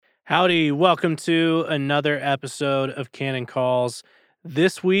Howdy, welcome to another episode of Canon Calls.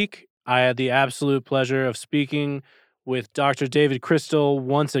 This week, I had the absolute pleasure of speaking with Dr. David Crystal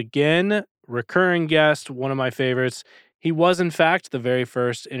once again, recurring guest, one of my favorites. He was, in fact, the very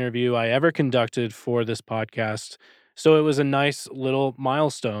first interview I ever conducted for this podcast, so it was a nice little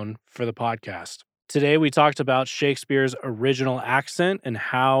milestone for the podcast. Today, we talked about Shakespeare's original accent and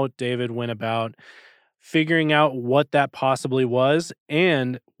how David went about figuring out what that possibly was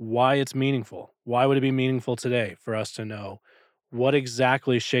and why it's meaningful. Why would it be meaningful today for us to know what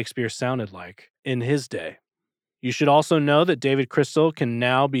exactly Shakespeare sounded like in his day? You should also know that David Crystal can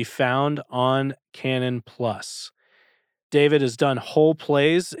now be found on Canon Plus. David has done whole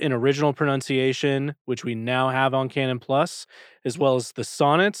plays in original pronunciation, which we now have on Canon Plus, as well as the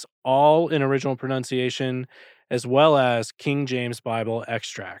sonnets, all in original pronunciation, as well as King James Bible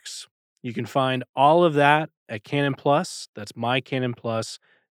extracts. You can find all of that at Canon Plus. That's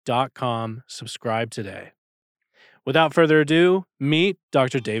mycanonplus.com. Subscribe today. Without further ado, meet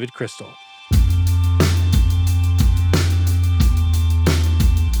Dr. David Crystal.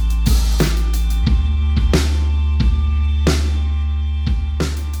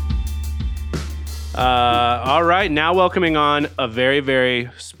 All right, now welcoming on a very, very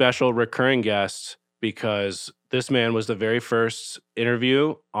special recurring guest, because this man was the very first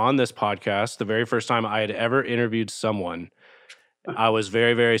interview on this podcast, the very first time I had ever interviewed someone. I was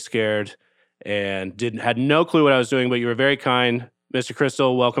very, very scared and had no clue what I was doing, but you were very kind. Mr.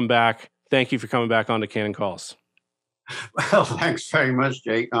 Crystal, welcome back. Thank you for coming back on to Canon Calls. Well, thanks very much,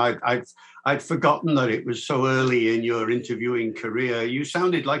 Jake. I'd forgotten that it was so early in your interviewing career. You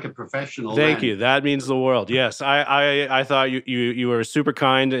sounded like a professional. Thank you. That means the world. Yes, I thought you were super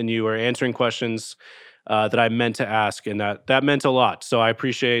kind and you were answering questions that I meant to ask, and that meant a lot. So I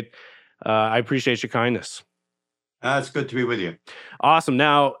appreciate your kindness. It's good to be with you. Awesome.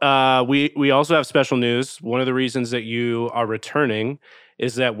 Now we also have special news. One of the reasons that you are returning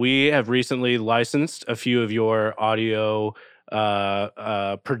is that we have recently licensed a few of your audio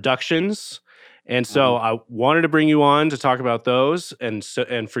productions. And so I wanted to bring you on to talk about those, and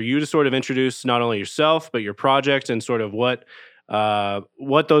for you to sort of introduce not only yourself, but your project and sort of what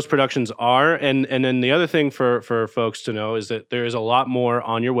those productions are. And then the other thing for folks to know is that there is a lot more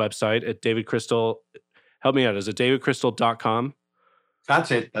on your website at David Crystal. Help me out. Is it davidcrystal.com?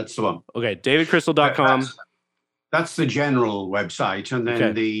 That's it. That's the one. Okay, davidcrystal.com. That's the general website. And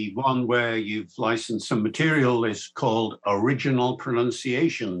then the one where you've licensed some material is called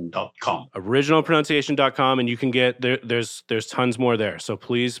originalpronunciation.com. Originalpronunciation.com. And you can get, there's tons more there. So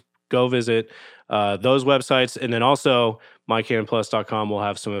please go visit those websites. And then also mycanonplus.com will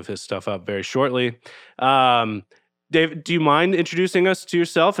have some of his stuff up very shortly. Dave, do you mind introducing us to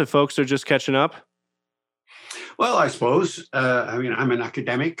yourself if folks are just catching up? Well, I suppose. I'm an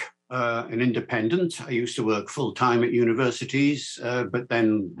academic. An independent. I used to work full-time at universities, but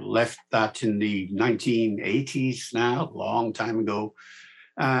then left that in the 1980s now, a long time ago,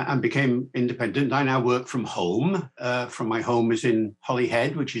 and became independent. I now work from home. From my home is in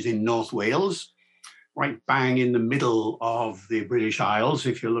Holyhead, which is in North Wales, right bang in the middle of the British Isles,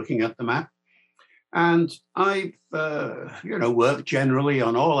 if you're looking at the map. And I've, worked generally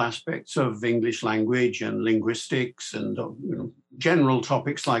on all aspects of English language and linguistics and, general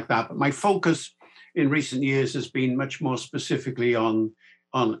topics like that. But my focus in recent years has been much more specifically on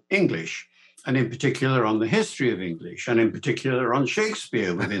English, and in particular on the history of English, and in particular on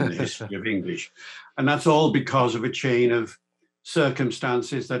Shakespeare within the history of English. And that's all because of a chain of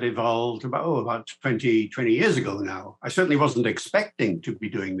circumstances that evolved about 20 years ago now. I certainly wasn't expecting to be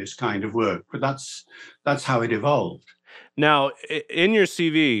doing this kind of work, but that's how it evolved. Now, in your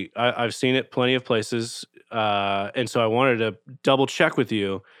CV, I've seen it plenty of places, and so I wanted to double check with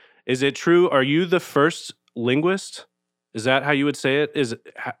you. Is it true? Are you the first linguist? Is that how you would say it?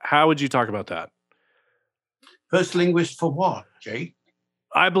 How would you talk about that? First linguist for what, Jay?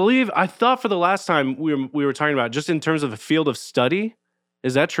 I thought for the last time we were talking about just in terms of a field of study.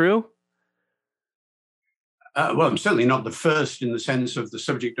 Is that true? Well, I'm certainly not the first in the sense of the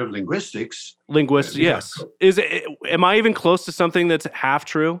subject of linguistics. Linguist, yes. Am I even close to something that's half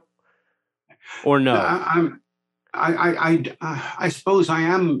true, or no? I suppose I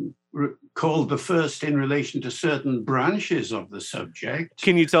am called the first in relation to certain branches of the subject.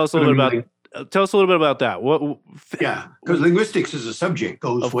 Can you tell us a little bit about that? Yeah, because linguistics as a subject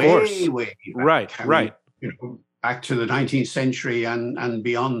goes way back. Right. Back to the 19th century and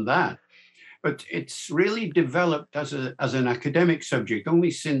beyond that. But it's really developed as an academic subject only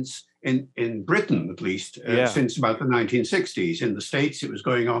since, in Britain at least, since about the 1960s. In the States, it was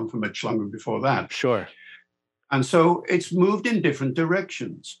going on for much longer before that. Sure. And so it's moved in different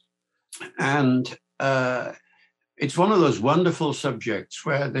directions. And it's one of those wonderful subjects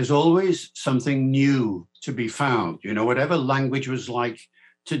where there's always something new to be found. You know, whatever language was like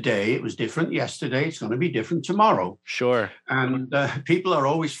today, it was different yesterday, it's going to be different tomorrow. Sure. And people are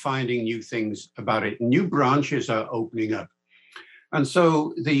always finding new things about it. New branches are opening up. And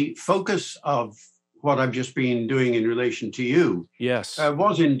so the focus of what I've just been doing in relation to you yes,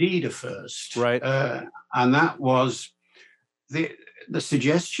 was indeed a first. Right. And that was the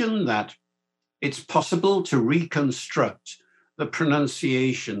suggestion that it's possible to reconstruct the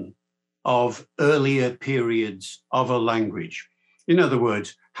pronunciation of earlier periods of a language. In other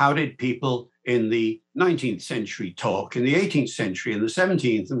words, how did people in the 19th century talk, in the 18th century, in the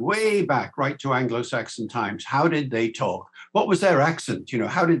 17th, and way back right to Anglo-Saxon times? How did they talk? What was their accent? You know,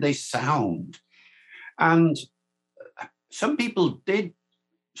 how did they sound? And some people did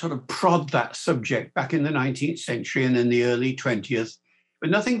sort of prod that subject back in the 19th century and in the early 20th,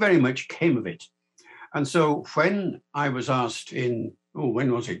 but nothing very much came of it. And so when I was asked in,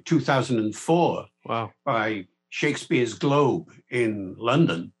 when was it, 2004, wow, by Shakespeare's Globe in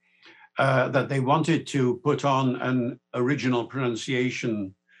London, that they wanted to put on an original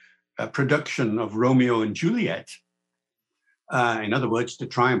pronunciation production of Romeo and Juliet, in other words, to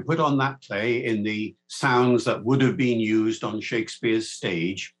try and put on that play in the sounds that would have been used on Shakespeare's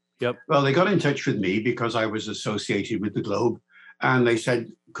stage. Yep. Well, they got in touch with me because I was associated with the Globe, and they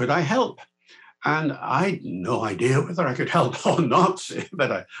said, could I help? And I had no idea whether I could help or not,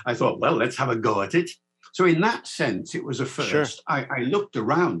 but I thought, well, let's have a go at it. So in that sense, it was a first. Sure. I looked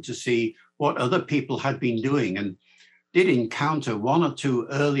around to see what other people had been doing and did encounter one or two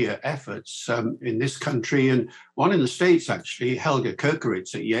earlier efforts in this country, and one in the States, actually. Helga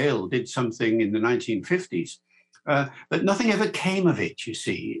Kirkeritz at Yale did something in the 1950s, but nothing ever came of it, you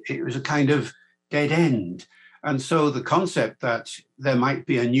see. It was a kind of dead end. And so the concept that there might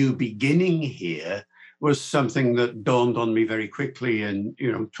be a new beginning here was something that dawned on me very quickly, and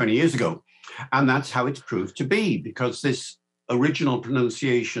 20 years ago. And that's how it's proved to be, because this original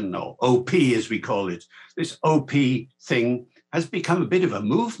pronunciation, or OP as we call it, this OP thing has become a bit of a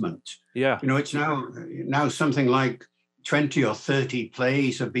movement. Yeah. It's now something like 20 or 30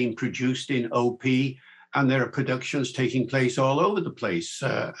 plays have been produced in OP, and there are productions taking place all over the place.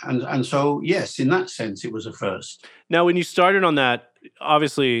 And so, yes, in that sense, it was a first. Now, when you started on that,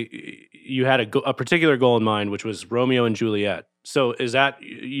 obviously you had a particular goal in mind, which was Romeo and Juliet. So is that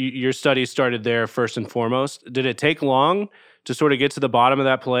your study started there first and foremost? Did it take long to sort of get to the bottom of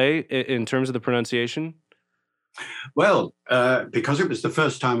that play in terms of the pronunciation? Well, because it was the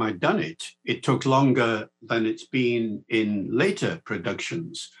first time I'd done it, it took longer than it's been in later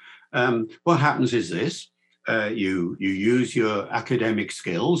productions. What happens is this: you use your academic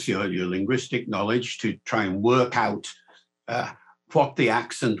skills, your linguistic knowledge, to try and work out what the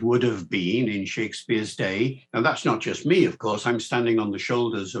accent would have been in Shakespeare's day. Now, that's not just me, of course. I'm standing on the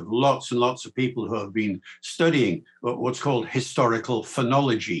shoulders of lots and lots of people who have been studying what's called historical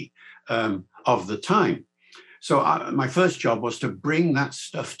phonology of the time. So my first job was to bring that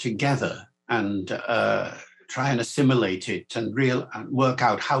stuff together and try and assimilate it and work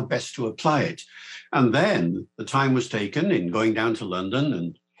out how best to apply it. And then the time was taken in going down to London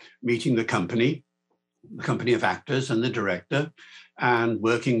and meeting the company of actors and the director, and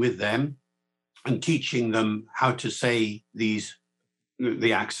working with them and teaching them how to say the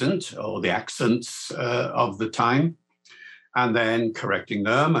accent or the accents of the time, and then correcting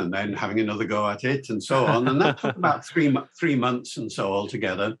them, and then having another go at it, and so on. And that took about 3 months and so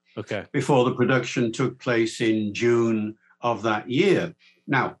altogether. Okay. Before the production took place in June of that year.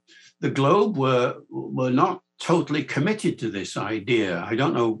 Now, the Globe were not totally committed to this idea. I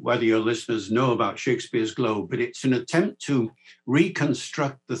don't know whether your listeners know about Shakespeare's Globe, but it's an attempt to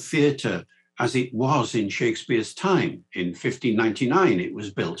reconstruct the theatre as it was in Shakespeare's time. In 1599, it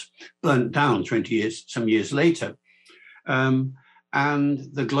was built, burnt down some years later. And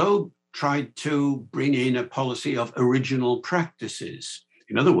the Globe tried to bring in a policy of original practices.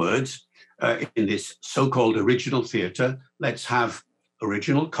 In other words, in this so-called original theatre, let's have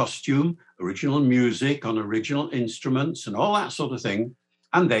original costume, original music on original instruments and all that sort of thing.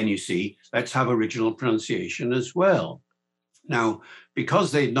 And then you see, let's have original pronunciation as well. Now,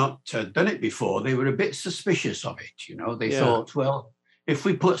 because they'd not done it before, they were a bit suspicious of it. They thought, well, if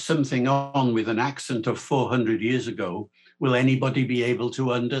we put something on with an accent of 400 years ago, will anybody be able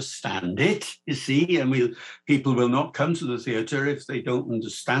to understand it? You see, and people will not come to the theatre if they don't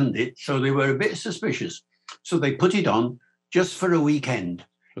understand it. So they were a bit suspicious. So they put it on just for a weekend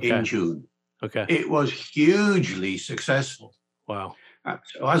in June. Okay. It was hugely successful. Wow.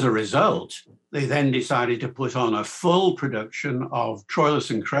 So as a result, they then decided to put on a full production of Troilus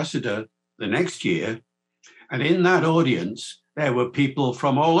and Cressida the next year. And in that audience, there were people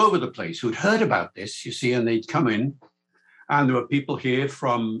from all over the place who'd heard about this, you see, and they'd come in. And there were people here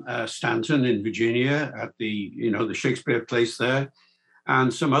from Stanton in Virginia at the Shakespeare place there.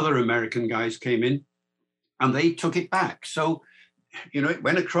 And some other American guys came in and they took it back. So, it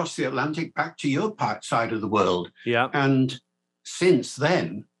went across the Atlantic back to your side of the world. Yeah. And since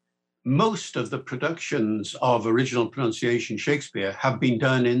then, most of the productions of original pronunciation Shakespeare have been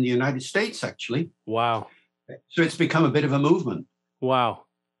done in the United States, actually. Wow. So it's become a bit of a movement. Wow.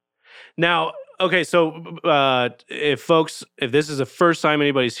 Now, okay, so if this is the first time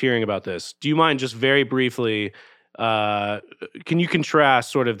anybody's hearing about this, do you mind just very briefly, can you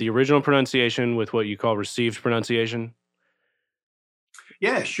contrast sort of the original pronunciation with what you call received pronunciation?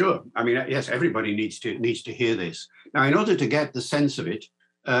 Yeah, sure. I mean, yes, everybody needs to hear this. Now, in order to get the sense of it,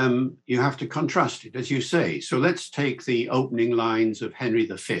 you have to contrast it, as you say. So let's take the opening lines of Henry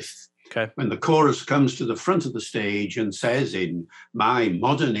V. Okay. When the chorus comes to the front of the stage and says in my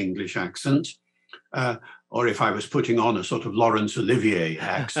modern English accent, or if I was putting on a sort of Laurence Olivier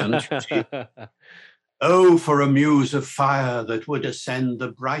accent, oh, for a muse of fire that would ascend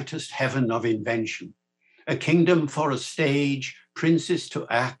the brightest heaven of invention, a kingdom for a stage, princes to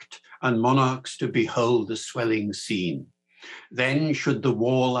act, and monarchs to behold the swelling scene. Then should the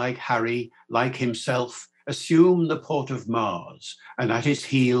warlike Harry, like himself, assume the port of Mars, and at his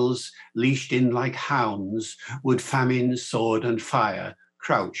heels, leashed in like hounds, would famine, sword, and fire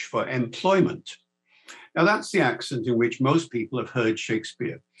crouch for employment. Now, that's the accent in which most people have heard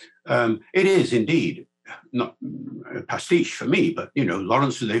Shakespeare. It is indeed not a pastiche for me, but,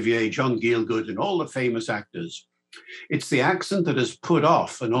 Laurence Olivier, John Gielgud, and all the famous actors. It's the accent that has put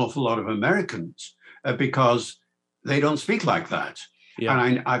off an awful lot of Americans because they don't speak like that. Yeah.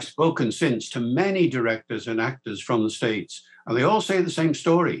 And I've spoken since to many directors and actors from the States, and they all say the same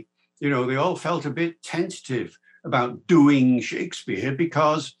story. They all felt a bit tentative about doing Shakespeare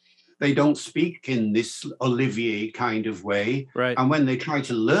because they don't speak in this Olivier kind of way. Right. And when they try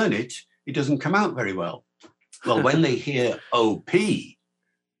to learn it, it doesn't come out very well. Well, when they hear OP,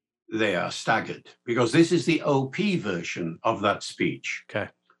 they are staggered because this is the OP version of that speech. Okay.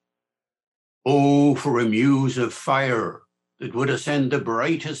 Oh, for a muse of fire that would ascend the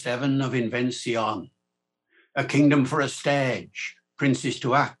brightest heaven of invention, a kingdom for a stage, princes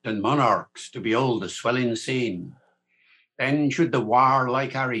to act and monarchs to behold the swelling scene. Then should the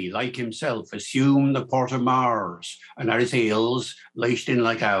warlike Harry, like himself, assume the port of Mars, and at his heels, laced in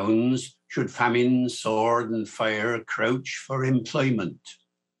like hounds, should famine, sword, and fire crouch for employment.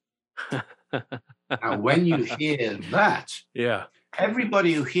 Now, when you hear that, yeah,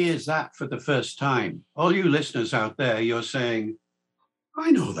 everybody who hears that for the first time, all you listeners out there, you're saying, I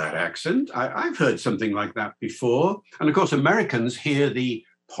know that accent. I've heard something like that before. And of course, Americans hear the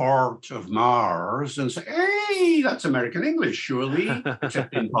port of Mars and say, hey, that's American English, surely,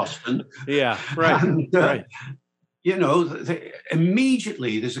 except in Boston. Yeah, right. And, right.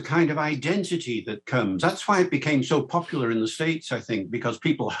 Immediately there's a kind of identity that comes. That's why it became so popular in the States, I think, because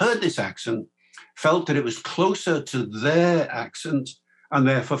people heard this accent, felt that it was closer to their accent, and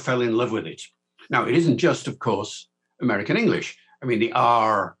therefore fell in love with it. Now, it isn't just, of course, American English. I mean, the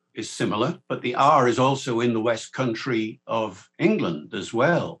R is similar, but the R is also in the West Country of England as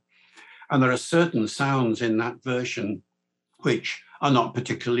well. And there are certain sounds in that version which are not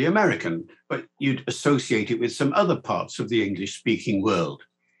particularly American, but you'd associate it with some other parts of the English-speaking world.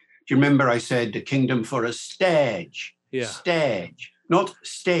 Do you remember I said a kingdom for a stage? Yeah. Stage, not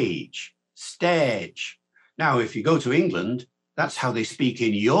stage, stage. Now, if you go to England, that's how they speak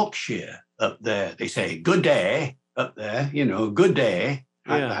in Yorkshire up there. They say, good day up there, good day,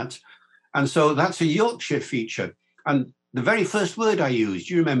 like that. And so that's a Yorkshire feature. And the very first word I used,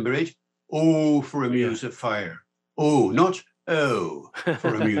 do you remember it? Oh, for a muse of fire. Oh, not oh,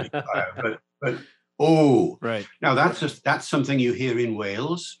 for a muse of fire, but oh. Right. Now, that's something you hear in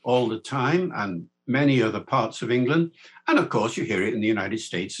Wales all the time and many other parts of England. And of course, you hear it in the United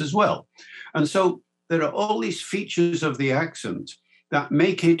States as well. And so there are all these features of the accent that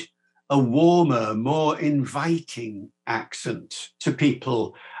make it a warmer, more inviting accent to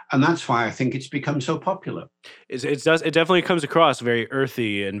people. And that's why I think it's become so popular. It definitely comes across very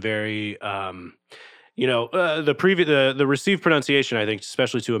earthy and very, the received pronunciation, I think,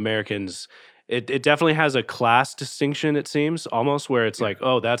 especially to Americans, it definitely has a class distinction, it seems, almost, where it's like,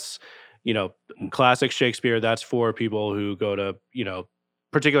 oh, that's, classic Shakespeare. That's for people who go to,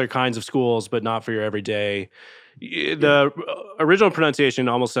 particular kinds of schools, but not for your everyday. The original pronunciation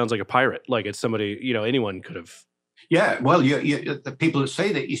almost sounds like a pirate, like it's somebody, anyone could have. Yeah, well, the people that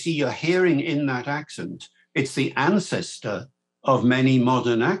say that, you see, you're hearing in that accent, it's the ancestor of many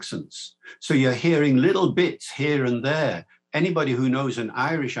modern accents. So you're hearing little bits here and there. Anybody who knows an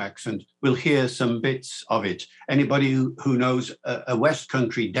Irish accent will hear some bits of it. Anybody who knows a West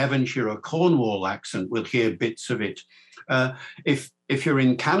Country, Devonshire or Cornwall accent will hear bits of it. If you're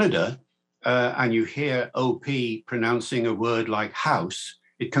in Canada and you hear OP pronouncing a word like house,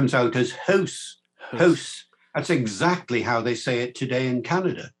 it comes out as house, house. That's exactly how they say it today in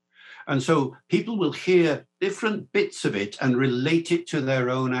Canada. And so people will hear different bits of it and relate it to their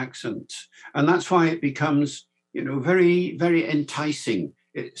own accent. And that's why it becomes, very, very enticing.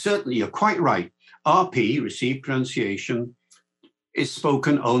 Certainly, you're quite right. RP, received pronunciation, is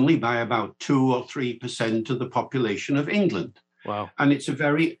spoken only by about 2 or 3% of the population of England. Wow. And it's a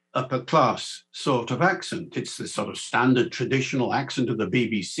very upper class sort of accent. It's the sort of standard traditional accent of the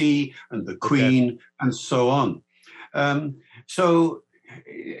BBC and the Queen and so on. So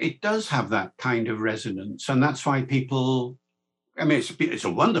it does have that kind of resonance. And that's why people, it's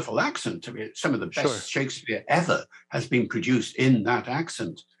a wonderful accent. Some of the best Shakespeare ever has been produced in that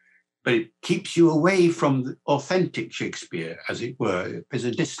accent. But it keeps you away from the authentic Shakespeare, as it were. There's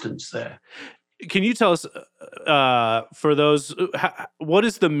a distance there. Can you tell us, for those, what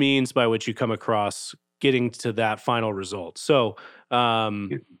is the means by which you come across getting to that final result? So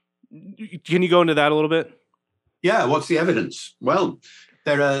can you go into that a little bit? Yeah, what's the evidence? Well,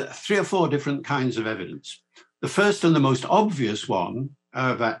 there are 3 or 4 different kinds of evidence. The first and the most obvious one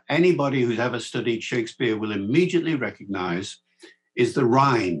that anybody who's ever studied Shakespeare will immediately recognize is the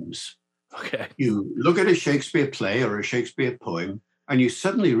rhymes. Okay. You look at a Shakespeare play or a Shakespeare poem, and you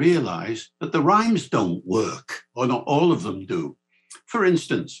suddenly realize that the rhymes don't work, or not all of them do. For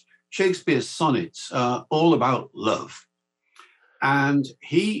instance, Shakespeare's sonnets are all about love. And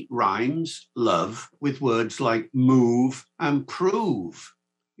he rhymes love with words like move and prove,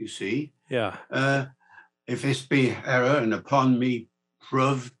 you see. Yeah. If this be error and upon me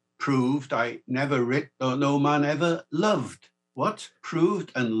proved, I never writ, though no man ever loved. What?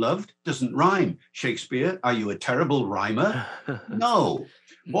 Proved and loved doesn't rhyme. Shakespeare, are you a terrible rhymer? No.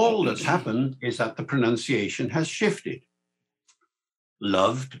 All that's happened is that the pronunciation has shifted.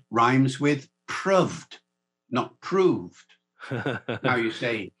 Loved rhymes with proved, not proved. Now you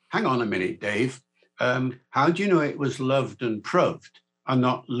say, hang on a minute, Dave. How do you know it was loved and proved and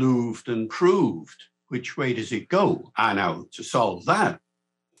not looved and proved? Which way does it go? Now, to solve that,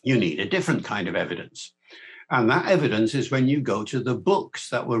 you need a different kind of evidence. And that evidence is when you go to the books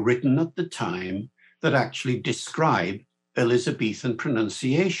that were written at the time that actually describe Elizabethan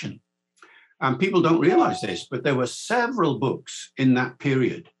pronunciation. And people don't realize this, but there were several books in that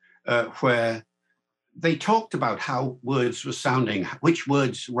period where they talked about how words were sounding, which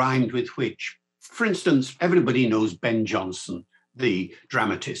words rhymed with which. For instance, everybody knows Ben Jonson, the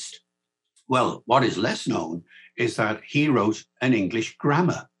dramatist. Well, what is less known is that he wrote an English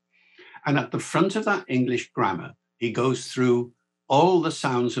grammar. And at the front of that English grammar, he goes through all the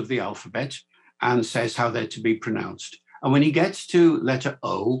sounds of the alphabet and says how they're to be pronounced. And when he gets to letter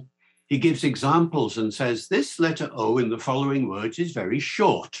O, he gives examples and says, this letter O in the following words is very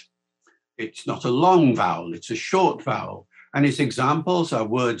short. It's not a long vowel, it's a short vowel. And his examples are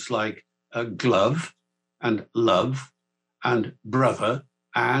words like glove and love and brother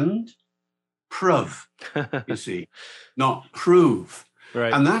and prove, you see, not prove.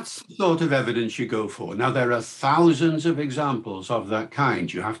 Right. And that's the sort of evidence you go for. Now, there are thousands of examples of that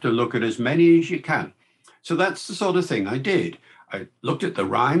kind. You have to look at as many as you can. So that's the sort of thing I did. I looked at the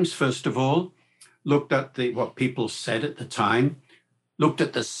rhymes, first of all, looked at what people said at the time, looked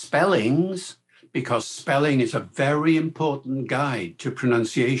at the spellings, because spelling is a very important guide to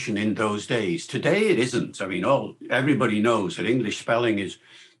pronunciation in those days. Today, it isn't. Everybody knows that English spelling is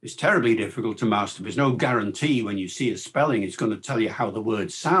terribly difficult to master. There's no guarantee when you see a spelling, it's going to tell you how the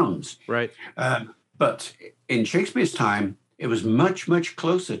word sounds. Right. But in Shakespeare's time, it was much, much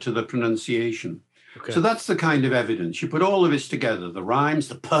closer to the pronunciation. Okay. So that's the kind of evidence. You put all of this together, the rhymes,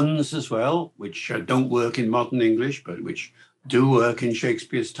 the puns as well, which don't work in modern English, but which do work in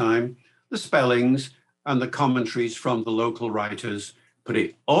Shakespeare's time, the spellings and the commentaries from the local writers, put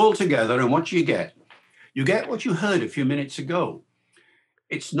it all together. And what do you get? You get what you heard a few minutes ago.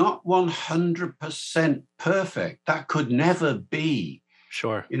 It's not 100% perfect. That could never be.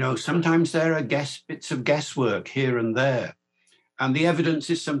 Sure. Sometimes there are bits of guesswork here and there. And the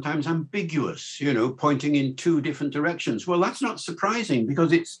evidence is sometimes ambiguous, pointing in 2 different directions. Well, that's not surprising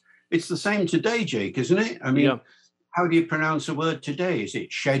because it's the same today, Jake, isn't it? How do you pronounce a word today? Is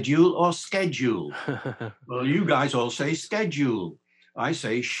it schedule or schedule? Well, you guys all say schedule. I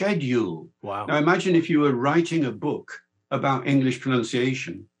say schedule. Wow. Now imagine if you were writing a book about English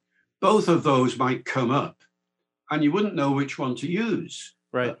pronunciation, both of those might come up and you wouldn't know which one to use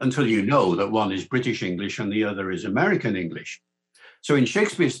Right. until you know that one is British English and the other is American English. So in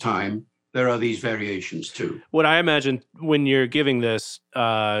Shakespeare's time, there are these variations too. What I imagine when you're giving this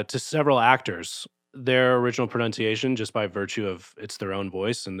to several actors, their original pronunciation, just by virtue of it's their own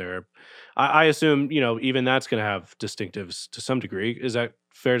voice, and I assume even that's going to have distinctives to some degree. Is that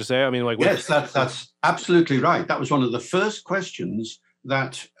fair to say? I mean, like, Yes, that's absolutely right. That was one of the first questions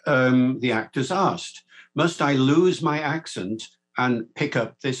that the actors asked. Must I lose my accent and pick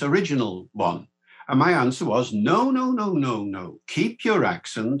up this original one? And my answer was no, no, no, no, no. Keep your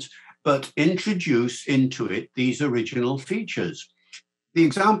accent, but introduce into it these original features.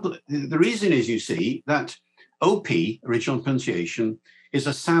 The reason is, you see, that OP, original pronunciation, is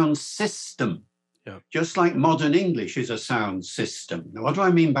a sound system, just like modern English is a sound system. Now, what do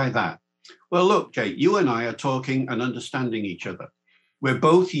I mean by that? Well, look, Jay, you and I are talking and understanding each other. We're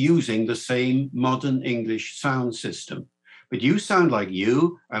both using the same modern English sound system, but you sound like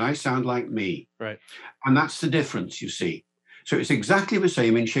you and I sound like me. Right. And that's the difference, you see. So it's exactly the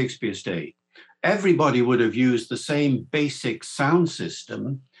same in Shakespeare's day. Everybody would have used the same basic sound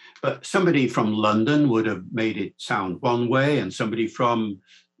system, but somebody from London would have made it sound one way, and somebody from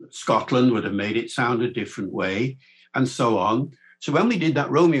Scotland would have made it sound a different way, and so on. So when we did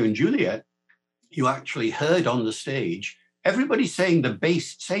that Romeo and Juliet, you actually heard on the stage everybody saying the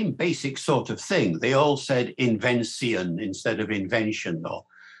same basic sort of thing. They all said invention instead of invention, or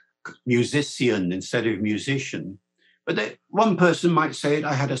musician instead of musician. But one person might say it,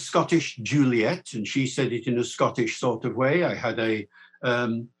 I had a Scottish Juliet, and she said it in a Scottish sort of way. I had a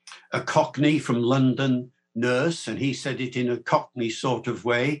Cockney from London nurse, and he said it in a Cockney sort of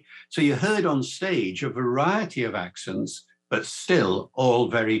way. So you heard on stage a variety of accents, but still all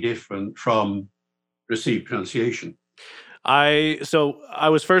very different from received pronunciation. I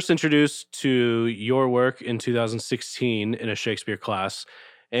was first introduced to your work in 2016 in a Shakespeare class.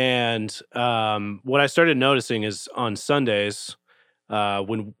 And what I started noticing is on Sundays,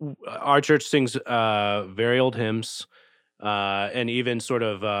 when our church sings very old hymns and even sort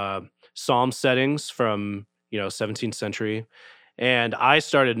of psalm settings from 17th century, and I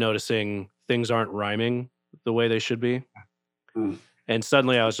started noticing things aren't rhyming the way they should be. And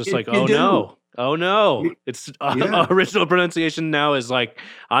suddenly I was just like, oh no, it's original pronunciation now is like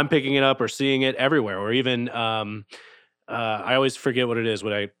I'm picking it up or seeing it everywhere, or even I always forget what it is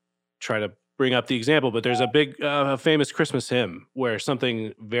when I try to bring up the example, but there's a big famous Christmas hymn where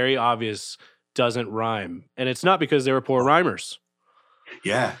something very obvious doesn't rhyme, and it's not because they were poor rhymers.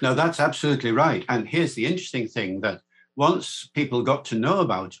 Yeah, no, that's absolutely right. And here's the interesting thing, that once people got to know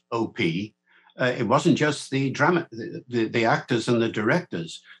about OP, it wasn't just the actors and the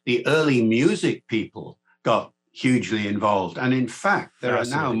directors. The early music people got hugely involved. And in fact,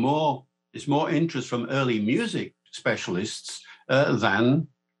 there's more interest from early music specialists than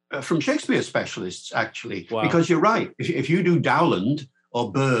from Shakespeare specialists, actually. Wow. Because you're right. If you do Dowland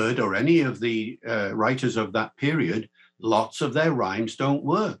or Byrd or any of the writers of that period, lots of their rhymes don't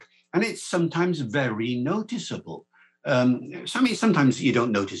work. And it's sometimes very noticeable. Sometimes you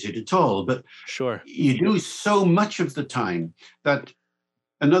don't notice it at all, but sure, you do so much of the time that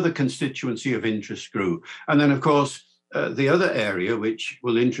another constituency of interest grew. And then, of course, the other area, which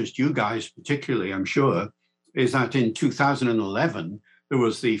will interest you guys particularly, I'm sure, is that in 2011, there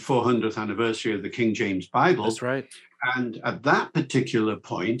was the 400th anniversary of the King James Bible. That's right. And at that particular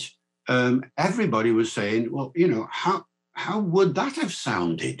point, everybody was saying, well, how would that have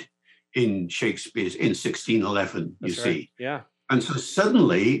sounded in Shakespeare's in 1611, you see? Right. Yeah. And so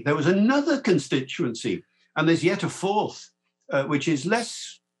suddenly there was another constituency, and there's yet a fourth, which is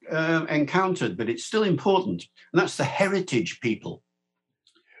less encountered, but it's still important. And that's the heritage people.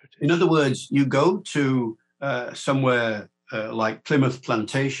 In other words, you go to somewhere like Plymouth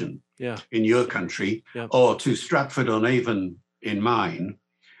Plantation in your country, or to Stratford-on-Avon in mine,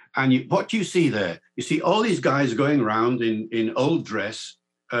 and what do you see there? You see all these guys going around in old dress,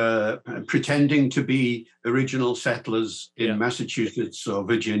 pretending to be original settlers in Massachusetts or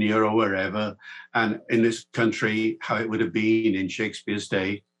Virginia or wherever, and in this country, how it would have been in Shakespeare's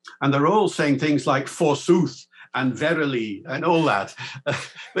day. And they're all saying things like forsooth and verily and all that,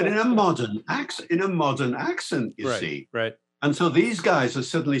 but in a modern accent, you see. Right. And so these guys are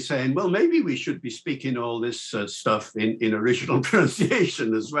suddenly saying, well, maybe we should be speaking all this stuff in original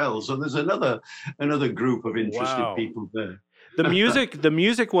pronunciation as well. So there's another group of interested people there. The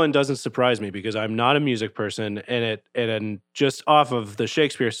music one doesn't surprise me because I'm not a music person, and just off of the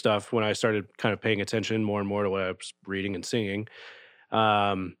Shakespeare stuff, when I started kind of paying attention more and more to what I was reading and singing,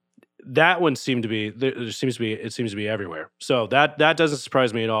 That one seemed to be it seems to be everywhere. So that doesn't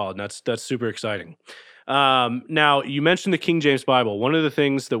surprise me at all, and that's super exciting. Now you mentioned the King James Bible. One of the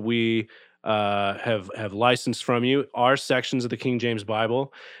things that we have licensed from you are sections of the King James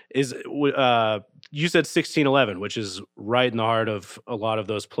Bible. You said 1611, which is right in the heart of a lot of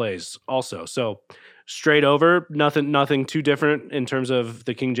those plays, also. So straight over, nothing too different in terms of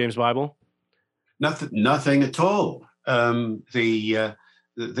the King James Bible. Nothing at all.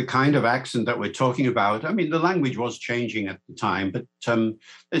 The kind of accent that we're talking about, I mean, the language was changing at the time, but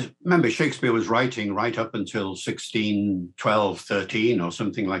remember, Shakespeare was writing right up until 1612, 13 or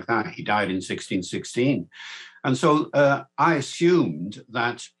something like that. He died in 1616. And so I assumed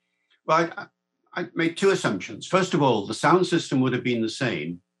that, well, I made two assumptions. First of all, the sound system would have been the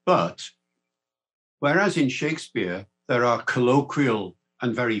same, but whereas in Shakespeare, there are colloquial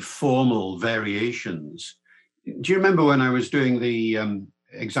and very formal variations. Do you remember when I was doing the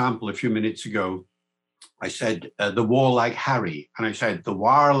example a few minutes ago, I said the warlike Harry, and I said the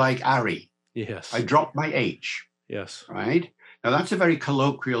warlike Harry. Yes. I dropped my H. Yes. Right? Now that's a very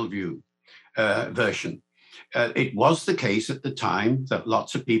colloquial version. It was the case at the time that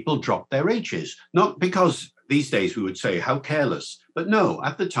lots of people dropped their H's, not because these days we would say how careless, but no,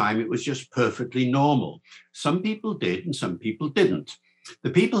 at the time it was just perfectly normal. Some people did and some people didn't. The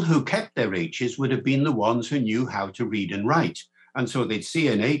people who kept their H's would have been the ones who knew how to read and write. And so they'd see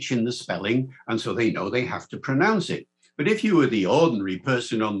an H in the spelling, and so they know they have to pronounce it. But if you were the ordinary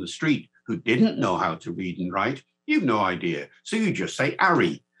person on the street who didn't know how to read and write, you've no idea. So you just say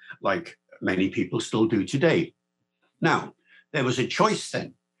Harry, like many people still do today. Now, there was a choice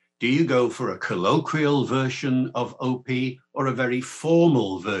then. Do you go for a colloquial version of OP or a very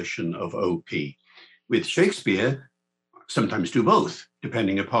formal version of OP? With Shakespeare, sometimes do both,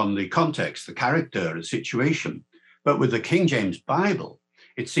 depending upon the context, the character, the situation. But with the King James Bible,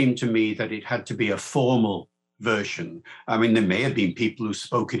 it seemed to me that it had to be a formal version. I mean, there may have been people who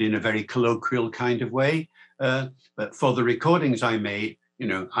spoke it in a very colloquial kind of way, but for the recordings I made,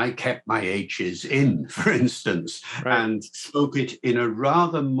 I kept my H's in, for instance, right, and spoke it in a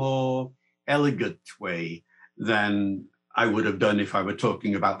rather more elegant way than I would have done if I were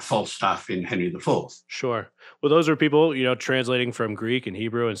talking about Falstaff in Henry IV. Sure. Well, those are people, translating from Greek and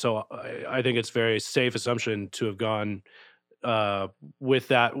Hebrew. And so I think it's a very safe assumption to have gone with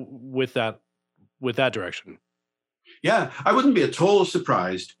that direction. Yeah, I wouldn't be at all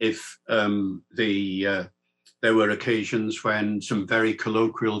surprised if there were occasions when some very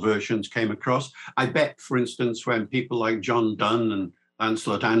colloquial versions came across. I bet, for instance, when people like John Donne and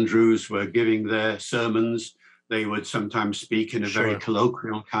Lancelot Andrewes were giving their sermons, they would sometimes speak in a very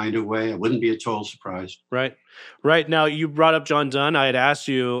colloquial kind of way. I wouldn't be at all surprised. Right. Now, you brought up John Donne. I had asked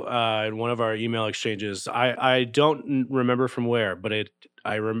you in one of our email exchanges. I don't remember from where, but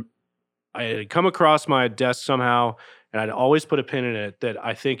I had come across my desk somehow, and I'd always put a pin in it that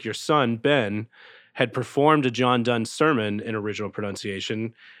I think your son, Ben, had performed a John Donne sermon in original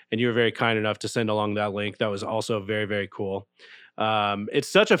pronunciation, and you were very kind enough to send along that link. That was also very, very cool. It's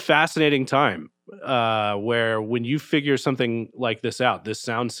such a fascinating time where when you figure something like this out, this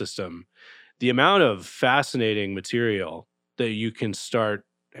sound system, the amount of fascinating material that you can start,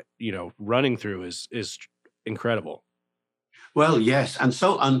 running through is incredible. Well, yes, and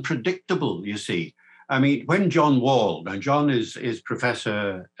so unpredictable, you see. I mean, when John Wall, now John is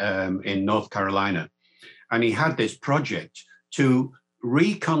professor in North Carolina, and he had this project to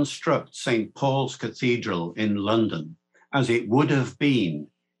reconstruct St. Paul's Cathedral in London as it would have been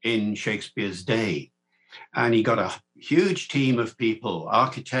in Shakespeare's day. And he got a huge team of people,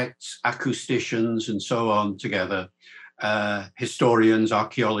 architects, acousticians, and so on together, historians,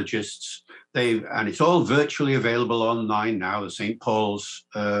 archaeologists. And it's all virtually available online now, the St. Paul's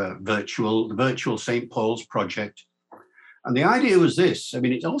virtual St. Paul's project. And the idea was this. I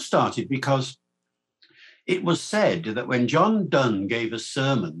mean, it all started because it was said that when John Donne gave a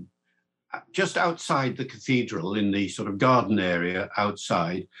sermon just outside the cathedral in the sort of garden area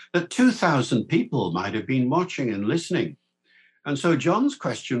outside, that 2,000 people might have been watching and listening. And so John's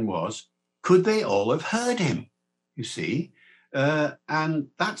question was, could they all have heard him, you see? And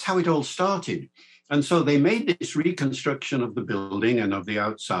that's how it all started. And so they made this reconstruction of the building and of the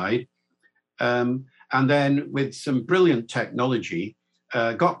outside. And then with some brilliant technology,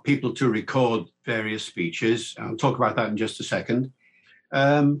 got people to record various speeches. I'll talk about that in just a second.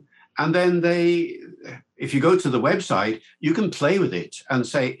 And then if you go to the website, you can play with it and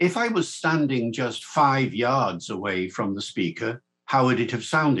say, if I was standing just 5 yards away from the speaker, how would it have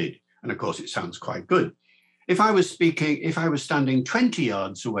sounded? And of course, it sounds quite good. If I was standing 20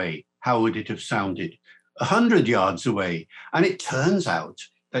 yards away, how would it have sounded? 100 yards away. And it turns out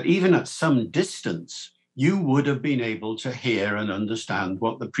that even at some distance, you would have been able to hear and understand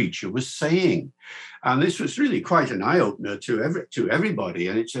what the preacher was saying. And this was really quite an eye-opener to everybody.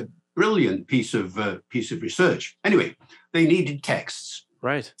 And it's a brilliant piece of research. Anyway, they needed texts.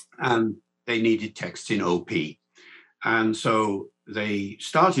 Right. And they needed texts in OP. And so they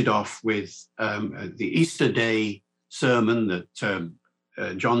started off with the Easter Day sermon that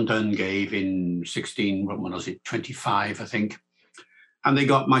John Donne gave in 25, I think. And they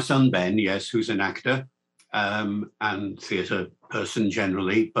got my son, Ben, yes, who's an actor and theatre person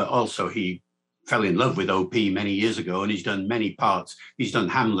generally, but also he fell in love with OP many years ago, and he's done many parts. He's done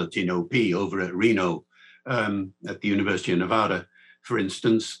Hamlet in OP over at Reno, at the University of Nevada, for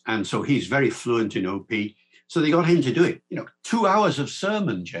instance. And so he's very fluent in OP. So they got him to do it. 2 hours of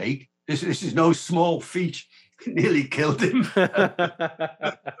sermon, Jake. This is no small feat. It nearly killed him.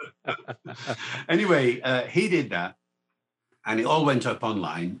 Anyway, he did that, and it all went up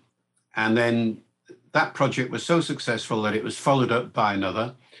online. And then that project was so successful that it was followed up by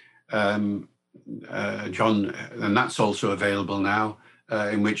another, John, and that's also available now,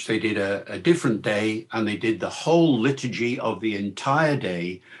 in which they did a different day, and they did the whole liturgy of the entire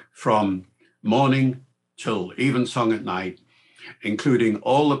day from morning till evensong at night, including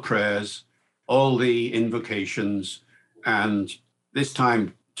all the prayers, all the invocations, and this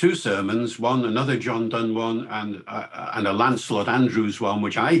time 2 sermons, another John Donne one, and a Lancelot Andrewes one,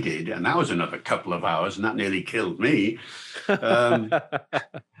 which I did, and that was another couple of hours, and that nearly killed me. But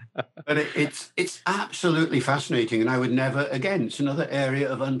it's absolutely fascinating, and I would never, again, it's another area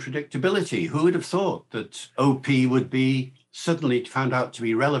of unpredictability. Who would have thought that OP would be suddenly found out to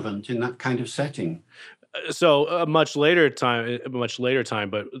be relevant in that kind of setting? So a much later time,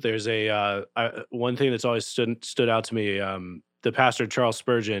 but there's one thing that's always stood out to me. The pastor Charles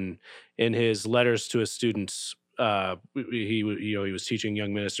Spurgeon, in his letters to his students, he was teaching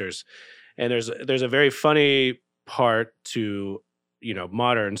young ministers, and there's a very funny part to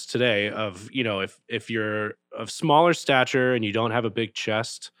moderns today of if you're of smaller stature and you don't have a big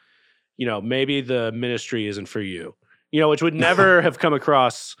chest, maybe the ministry isn't for you. Which would never have come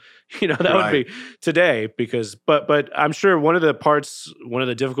across, that right. Would be today but I'm sure one of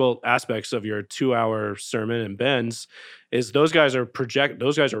the difficult aspects of your 2-hour sermon and Ben's is those guys are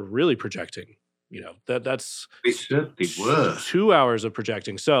really projecting, that's they certainly were 2 hours of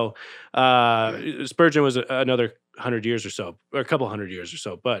projecting. So Spurgeon was another 100 years or so, or a couple 100 years or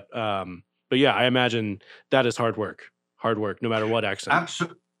so. But yeah, I imagine that is hard work, no matter what accent.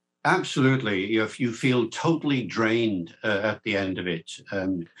 Absolutely. You feel totally drained at the end of it.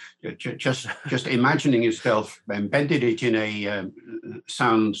 Just imagining yourself embedded it in a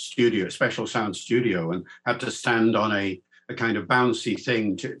special sound studio, and had to stand on a kind of bouncy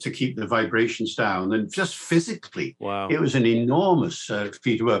thing to keep the vibrations down. And just physically, wow, it was an enormous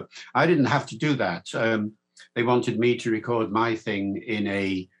feat of work. I didn't have to do that. They wanted me to record my thing in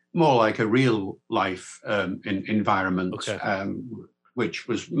a more like a real life environment. Okay. Which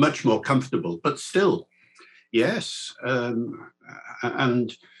was much more comfortable, but still, yes.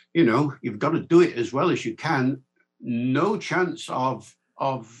 And you've got to do it as well as you can. No chance of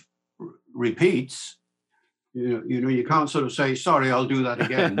repeats. You can't sort of say, sorry, I'll do that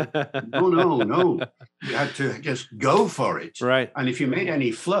again. No. You had to just go for it. Right. And if you made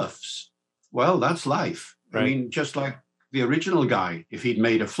any fluffs, well, that's life. Right. I mean, just like the original guy, if he'd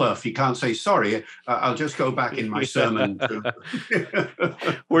made a fluff, he can't say, sorry, I'll just go back in my sermon.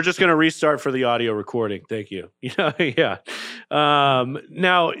 We're just going to restart for the audio recording. Thank you. Yeah.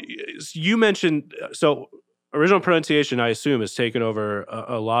 Now, you mentioned, so original pronunciation, I assume, has taken over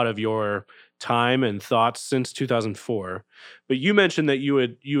a lot of your time and thoughts since 2004. But you mentioned that you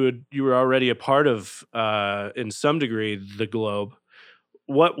were already a part of, in some degree, the Globe.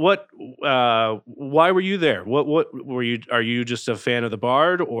 Why were you there? What were you? Are you just a fan of the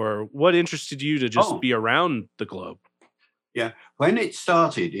Bard, or what interested you to just be around the Globe? Yeah, when it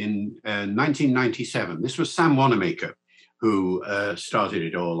started in 1997, this was Sam Wanamaker who started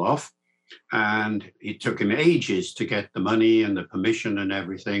it all off, and it took him ages to get the money and the permission and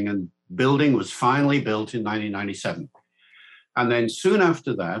everything. And building was finally built in 1997, and then soon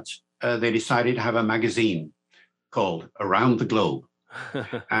after that, they decided to have a magazine called Around the Globe.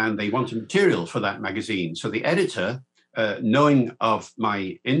 And they wanted material for that magazine. So the editor, knowing of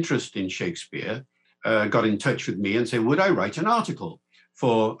my interest in Shakespeare, got in touch with me and said, would I write an article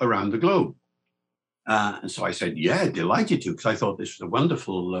for Around the Globe? And so I said, yeah, delighted to, because I thought this was a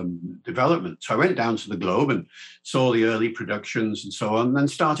wonderful development. So I went down to the Globe and saw the early productions and so on, and then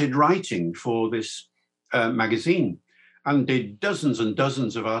started writing for this magazine. and did dozens and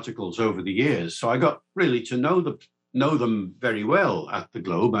dozens of articles over the years. So I got really to know them very well at the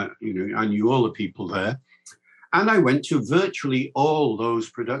Globe. I knew all the people there. And I went to virtually all those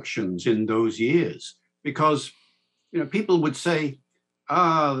productions in those years because, people would say,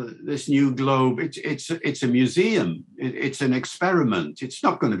 this new Globe, it's a museum. It's an experiment. It's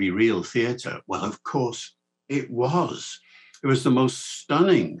not going to be real theatre. Well, of course, it was. It was the most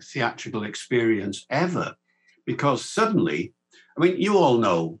stunning theatrical experience ever because suddenly, you all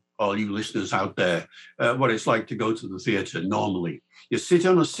know, all you listeners out there, what it's like to go to the theatre normally. You sit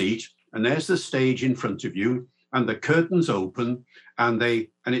on a seat and there's the stage in front of you and the curtains open and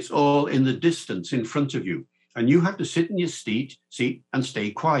it's all in the distance in front of you. And you have to sit in your seat and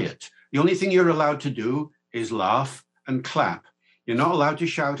stay quiet. The only thing you're allowed to do is laugh and clap. You're not allowed to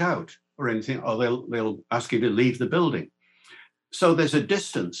shout out or anything, or they'll ask you to leave the building. So there's a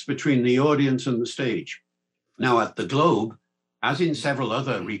distance between the audience and the stage. Now at the Globe, as in several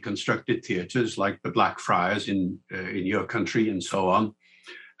other reconstructed theatres like the Blackfriars in your country and so on,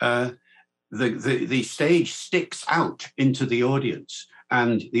 the stage sticks out into the audience.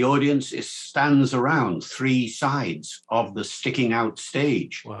 And the audience stands around three sides of the sticking out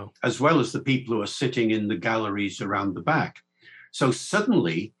stage, wow, as well as the people who are sitting in the galleries around the back. So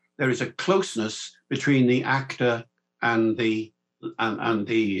suddenly there is a closeness between the actor and the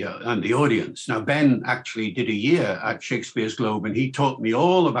audience. Now, Ben actually did a year at Shakespeare's Globe, and he taught me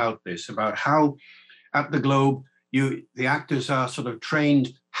all about this, about how at the Globe, the actors are sort of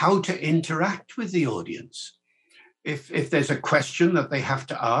trained how to interact with the audience. If there's a question that they have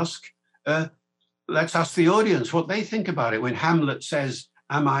to ask, let's ask the audience what they think about it. When Hamlet says,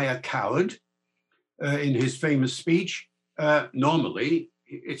 "Am I a coward?" In his famous speech, normally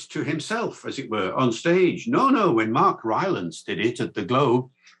it's to himself, as it were, on stage. No, when Mark Rylance did it at the Globe,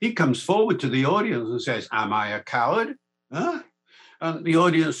 he comes forward to the audience and says, "Am I a coward?" Huh? And the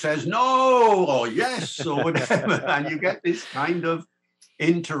audience says, "No," or "Yes," or whatever. And you get this kind of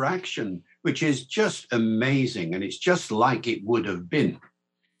interaction, which is just amazing. And it's just like it would have been.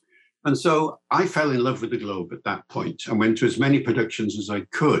 And so I fell in love with the Globe at that point and went to as many productions as I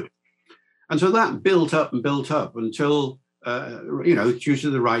could. And so that built up until, due to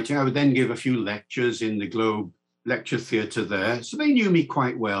the writing, I would then give a few lectures in the Globe Lecture Theatre there. So they knew me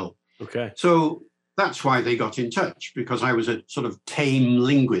quite well. Okay. So that's why they got in touch, because I was a sort of tame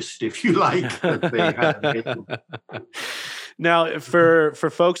linguist, if you like. That they had. Now, for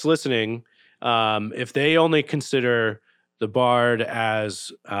folks listening, if they only consider the Bard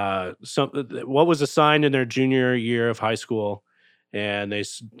as what was assigned in their junior year of high school, and they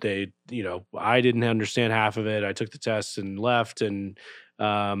I didn't understand half of it. I took the test and left, and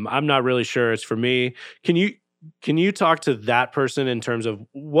I'm not really sure it's for me. Can you talk to that person in terms of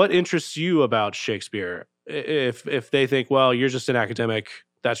what interests you about Shakespeare? If they think, well, you're just an academic,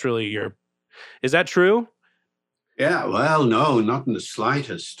 that's really is that true? Yeah, well, no, not in the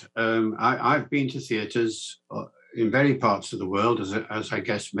slightest. I've been to theatres in many parts of the world, as I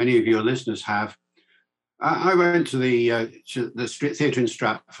guess many of your listeners have. I went to the theatre in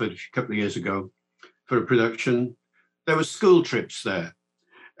Stratford a couple of years ago for a production. There were school trips there,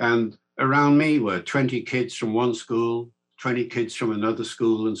 and around me were 20 kids from one school, 20 kids from another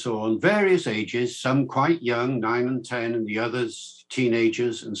school, and so on, various ages, some quite young, 9 and 10, and the others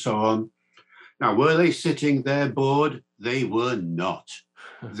teenagers, and so on. Now, were they sitting there bored? They were not.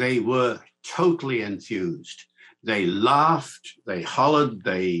 They were totally enthused. They laughed, they hollered,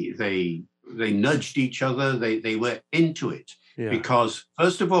 they nudged each other. They were into it because,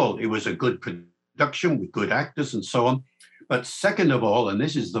 first of all, it was a good production with good actors and so on. But second of all, and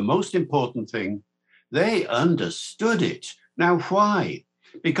this is the most important thing, they understood it. Now, why?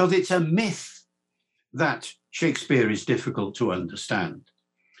 Because it's a myth that Shakespeare is difficult to understand.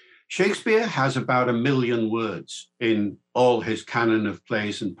 Shakespeare has about 1 million words in all his canon of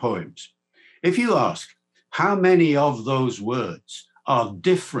plays and poems. If you ask how many of those words are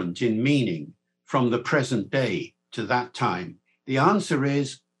different in meaning from the present day to that time, the answer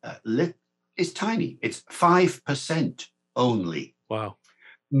is tiny. It's 5% only. Wow.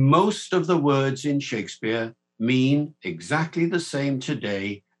 Most of the words in Shakespeare mean exactly the same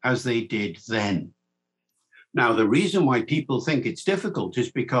today as they did then. Now, the reason why people think it's difficult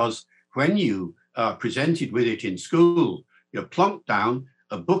is because when you are presented with it in school, you're plonked down,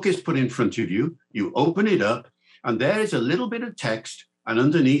 a book is put in front of you, you open it up, and there is a little bit of text, and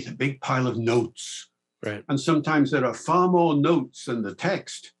underneath a big pile of notes. Right. And sometimes there are far more notes than the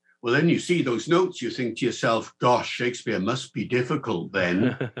text. Well, then you see those notes, you think to yourself, gosh, Shakespeare must be difficult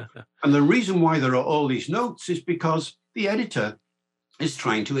then. And the reason why there are all these notes is because the editor is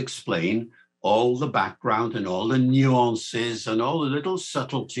trying to explain all the background and all the nuances and all the little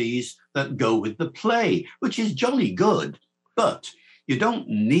subtleties that go with the play, which is jolly good. But you don't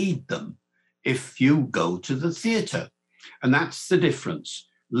need them if you go to the theatre. And that's the difference.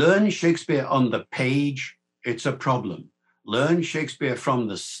 Learn Shakespeare on the page, it's a problem. Learn Shakespeare from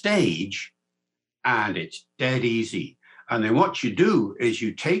the stage, and it's dead easy. And then what you do is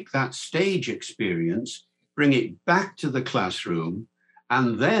you take that stage experience, bring it back to the classroom,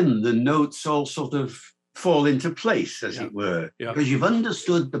 and then the notes all sort of fall into place, as it were, because you've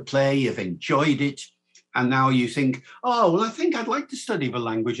understood the play, you've enjoyed it, and now you think, oh, well, I think I'd like to study the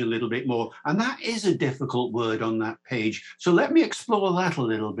language a little bit more. And that is a difficult word on that page. So let me explore that a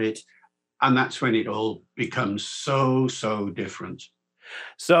little bit. And that's when it all becomes so, so different.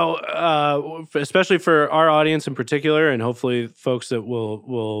 So, especially for our audience in particular, and hopefully folks that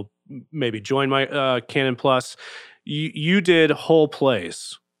will maybe join my Canon Plus, you did whole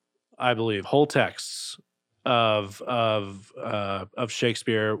plays, I believe, whole texts of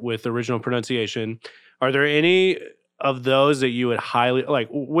Shakespeare with original pronunciation. Are there any of those that you would highly like?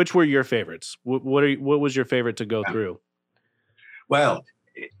 Which were your favorites? What was your favorite to go through? Well,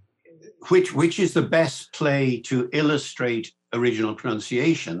 which is the best play to illustrate original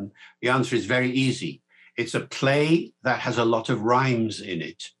pronunciation? The answer is very easy. It's a play that has a lot of rhymes in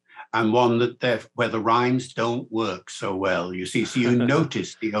it, and one where the rhymes don't work so well. You see, so you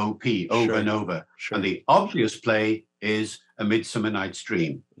notice the OP over and over. Sure. And the obvious play is A Midsummer Night's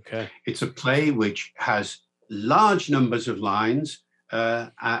Dream. Okay. It's a play which has large numbers of lines,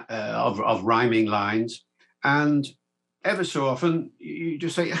 of rhyming lines, and ever so often you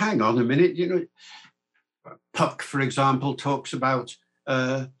just say, hang on a minute, Puck, for example, talks about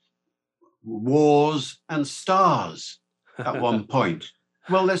wars and stars at one point.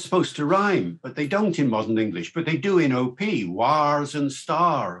 Well, they're supposed to rhyme, but they don't in modern English, but they do in OP, wars and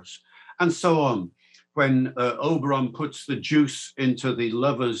stars, and so on. When Oberon puts the juice into the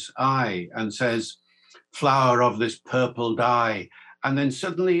lover's eye and says, flower of this purple dye, and then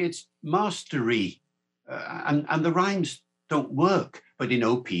suddenly it's mastery, and the rhymes don't work, but in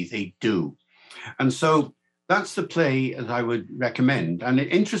OP they do. And so that's the play that I would recommend. And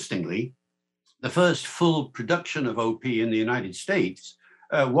interestingly, the first full production of OP in the United States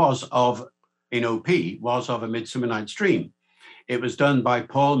was of A Midsummer Night's Dream. It was done by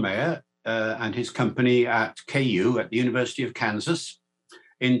Paul Meyer and his company at KU, at the University of Kansas,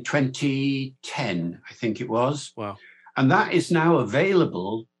 in 2010, I think it was. Wow. And that is now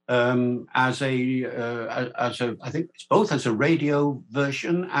available as I think it's both as a radio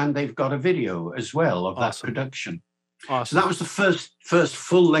version, and they've got a video as well of that production. Awesome. So that was the first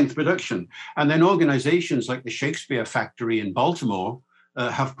full-length production. And then organizations like the Shakespeare Factory in Baltimore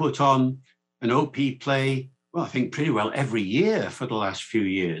have put on an OP play, well, I think pretty well every year for the last few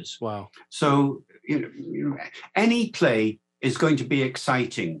years. Wow. So, any play is going to be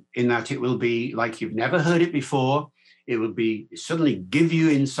exciting in that it will be like you've never heard it before. It will be suddenly give you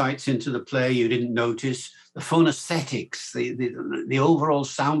insights into the play you didn't notice. The phonesthetics, the overall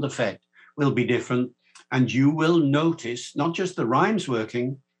sound effect will be different. And you will notice not just the rhymes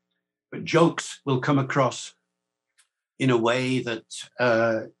working, but jokes will come across in a way that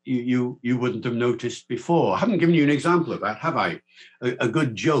you wouldn't have noticed before. I haven't given you an example of that, have I? A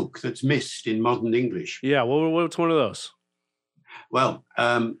good joke that's missed in modern English. Yeah, what's one of those? Well,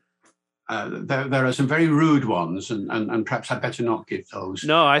 there are some very rude ones, and perhaps I'd better not give those.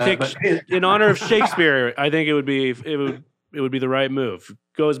 No, I think in honor of Shakespeare, I think it would be the right move.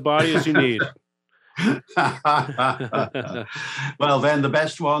 Go as body as you need. Well, then the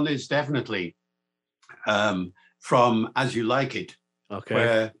best one is definitely from As You Like It. Okay.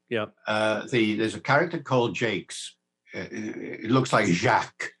 Where there's a character called Jakes. It looks like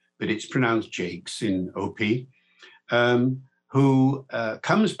Jacques, but it's pronounced Jakes in OP. Who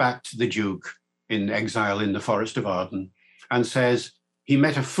comes back to the Duke in exile in the Forest of Arden and says he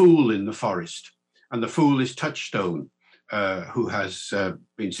met a fool in the forest, and the fool is Touchstone, who has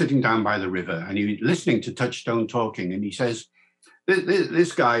been sitting down by the river, and he's listening to Touchstone talking, and he says,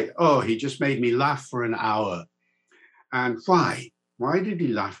 this guy, he just made me laugh for an hour. And why? Why did he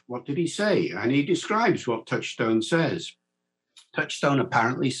laugh? What did he say? And he describes what Touchstone says. Touchstone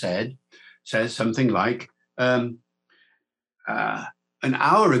apparently says something like, an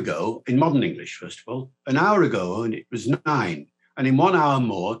hour ago, in modern English, first of all, an hour ago, and it was 9. And in 1 hour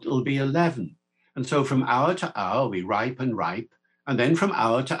more, it'll be 11. And so from hour to hour, we ripe and ripe. And then from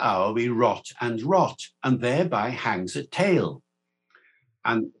hour to hour, we rot and rot. And thereby hangs a tale.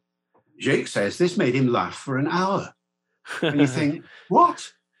 And Jake says this made him laugh for an hour. And you think,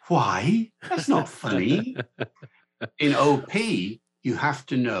 what? Why? That's not funny. In OP, you have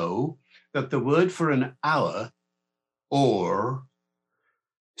to know that the word for an hour, or,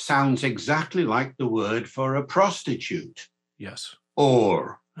 sounds exactly like the word for a prostitute. Yes.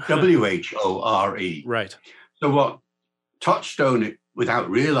 Or, W-H-O-R-E. Right. So what Touchstone, without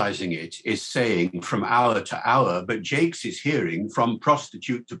realizing it, is saying from hour to hour, but Jakes is hearing from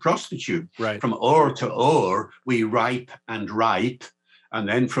prostitute to prostitute. Right. From ore to ore, we ripe and ripe, and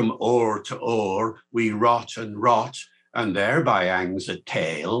then from ore to ore, we rot and rot, and thereby hangs a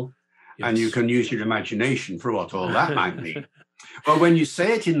tale. Yes. And you can use your imagination for what all that might mean. But when you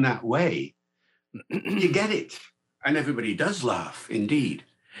say it in that way, you get it. And everybody does laugh, indeed.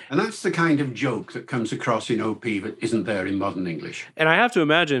 And that's the kind of joke that comes across in OP that isn't there in modern English. And I have to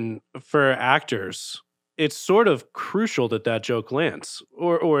imagine for actors, it's sort of crucial that that joke lands,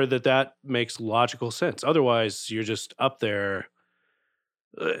 or that makes logical sense. Otherwise, you're just up there.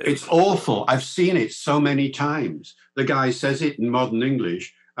 It's awful. I've seen it so many times. The guy says it in modern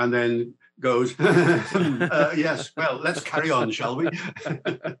English and then goes, yes, well, let's carry on, shall we?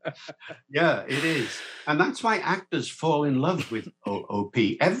 Yeah, it is. And that's why actors fall in love with OP.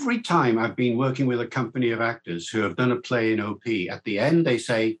 Every time I've been working with a company of actors who have done a play in OP, at the end they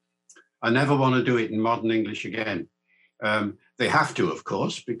say, I never want to do it in modern English again. They have to, of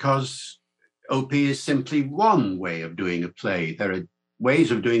course, because OP is simply one way of doing a play. There are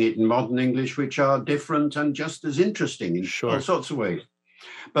ways of doing it in modern English which are different and just as interesting in all sorts of ways.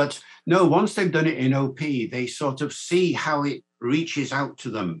 But no, once they've done it in OP, they sort of see how it reaches out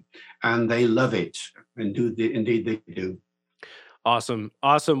to them and they love it. And indeed they do. Awesome.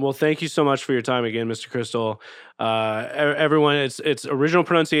 Well, thank you so much for your time again, Mr. Crystal. Everyone, it's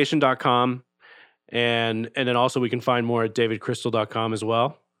originalpronunciation.com. And then also we can find more at davidcrystal.com as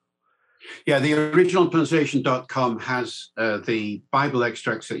well. Yeah, the originalpronunciation.com has the Bible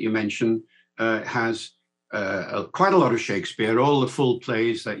extracts that you mentioned, has quite a lot of Shakespeare, all the full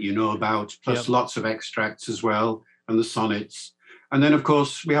plays that you know about, plus lots of extracts as well, and the sonnets. And then, of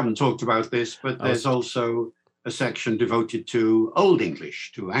course, we haven't talked about this, but there's also a section devoted to Old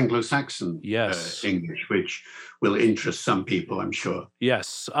English, to Anglo-Saxon English, which will interest some people, I'm sure.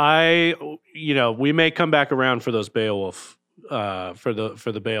 Yes, we may come back around for those Beowulf, for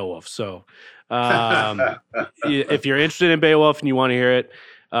the Beowulf. So if you're interested in Beowulf and you want to hear it,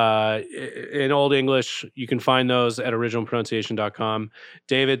 in Old English, you can find those at originalpronunciation.com.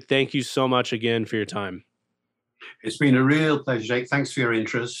 David, thank you so much again for your time. It's been a real pleasure, Jake. Thanks for your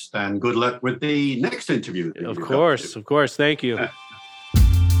interest and good luck with the next interview. Of course. Thank you.